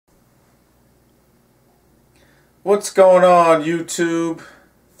What's going on, YouTube?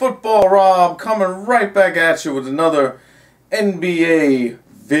 Football Rob coming right back at you with another NBA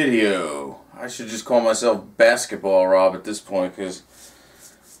video. I should just call myself Basketball Rob at this point because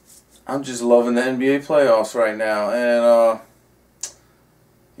I'm just loving the NBA playoffs right now. And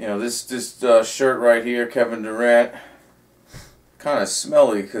you know, this shirt right here, Kevin Durant, kind of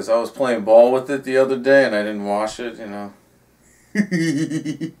smelly because I was playing ball with it the other day and I didn't wash it. You know.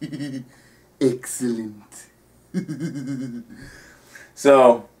 Excellent.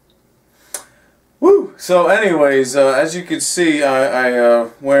 So anyways, as you can see, I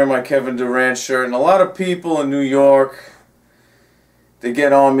wear my Kevin Durant shirt, and a lot of people in New York, they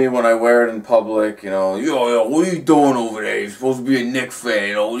get on me when I wear it in public. You know, yo, what are you doing over there? You're supposed to be a Knicks fan.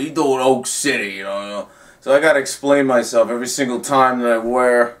 You know, what are you doing in Oak City? You know. So I gotta explain myself every single time that I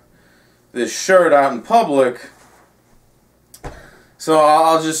wear this shirt out in public. So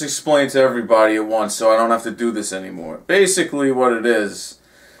I'll just explain to everybody at once so I don't have to do this anymore. Basically what it is,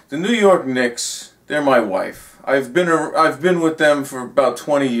 the New York Knicks, they're my wife. I've been with them for about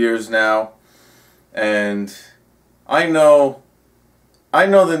 20 years now, and I know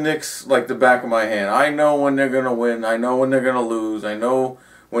the Knicks like the back of my hand. I know when they're going to win, I know when they're going to lose, I know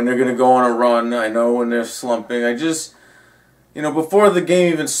when they're going to go on a run, I know when they're slumping. You know, before the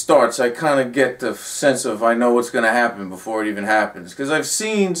game even starts, I kind of get the sense of I know what's going to happen before it even happens. Because I've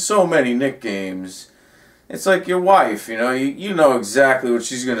seen so many Knicks games. It's like your wife, you know. You know exactly what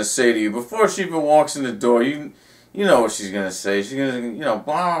she's going to say to you. Before she even walks in the door, you know what she's going to say. She's going to, you know,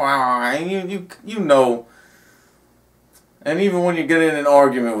 blah, blah, blah, you know. And even when you get in an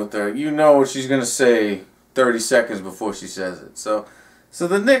argument with her, you know what she's going to say 30 seconds before she says it. So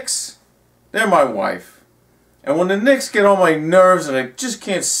the Knicks, they're my wife. And when the Knicks get on my nerves and I just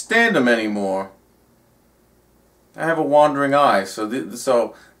can't stand them anymore, I have a wandering eye. So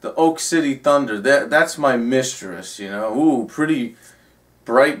the Oak City Thunder, that's my mistress, you know. Ooh, pretty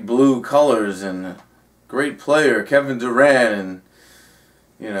bright blue colors and great player, Kevin Durant, and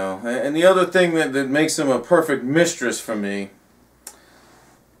you know. And the other thing that makes them a perfect mistress for me,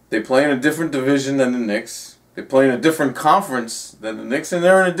 they play in a different division than the Knicks. They play in a different conference than the Knicks, and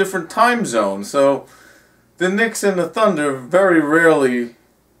they're in a different time zone. So the Knicks and the Thunder very rarely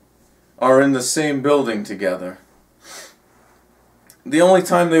are in the same building together. The only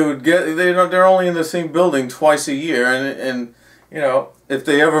time they would they're only in the same building twice a year, and you know, if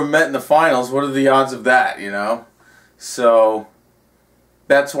they ever met in the finals, what are the odds of that, you know? So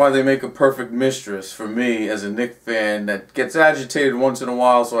that's why they make a perfect mistress for me as a Knicks fan that gets agitated once in a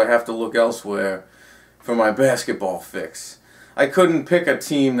while, so I have to look elsewhere for my basketball fix. I couldn't pick a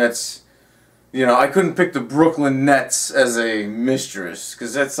team that's, you know, I couldn't pick the Brooklyn Nets as a mistress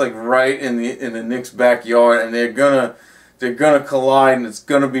because that's like right in the Knicks' backyard, and they're gonna collide, and it's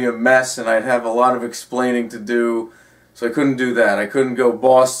gonna be a mess, and I'd have a lot of explaining to do. So I couldn't do that. I couldn't go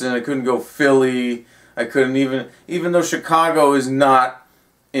Boston. I couldn't go Philly. I couldn't even though Chicago is not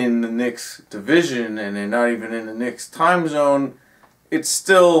in the Knicks division and they're not even in the Knicks time zone, it's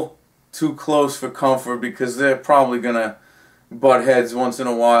still too close for comfort because they're probably gonna butt heads once in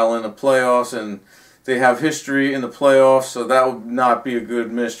a while in the playoffs, and they have history in the playoffs, so that would not be a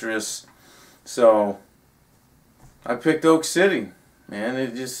good mistress. So I picked Oak City, man.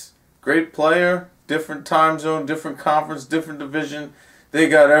 It just great player, different time zone, different conference, different division. They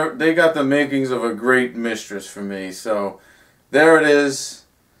got the makings of a great mistress for me. So there it is.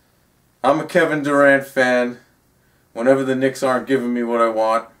 I'm a Kevin Durant fan whenever the Knicks aren't giving me what I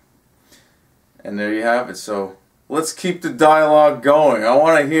want. And there you have it. So let's keep the dialogue going. I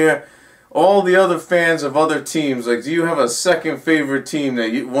want to hear all the other fans of other teams. Like, do you have a second favorite team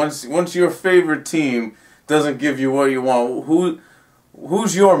that once your favorite team doesn't give you what you want,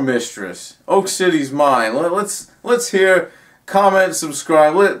 who's your mistress? Oak City's mine. Let's hear, comment,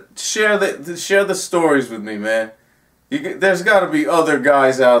 subscribe. Share the stories with me, man. There's got to be other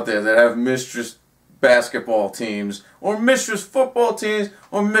guys out there that have mistress basketball teams, or mistress football teams,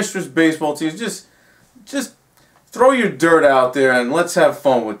 or mistress baseball teams. Just throw your dirt out there and let's have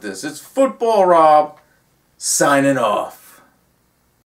fun with this. It's Football Rob signing off.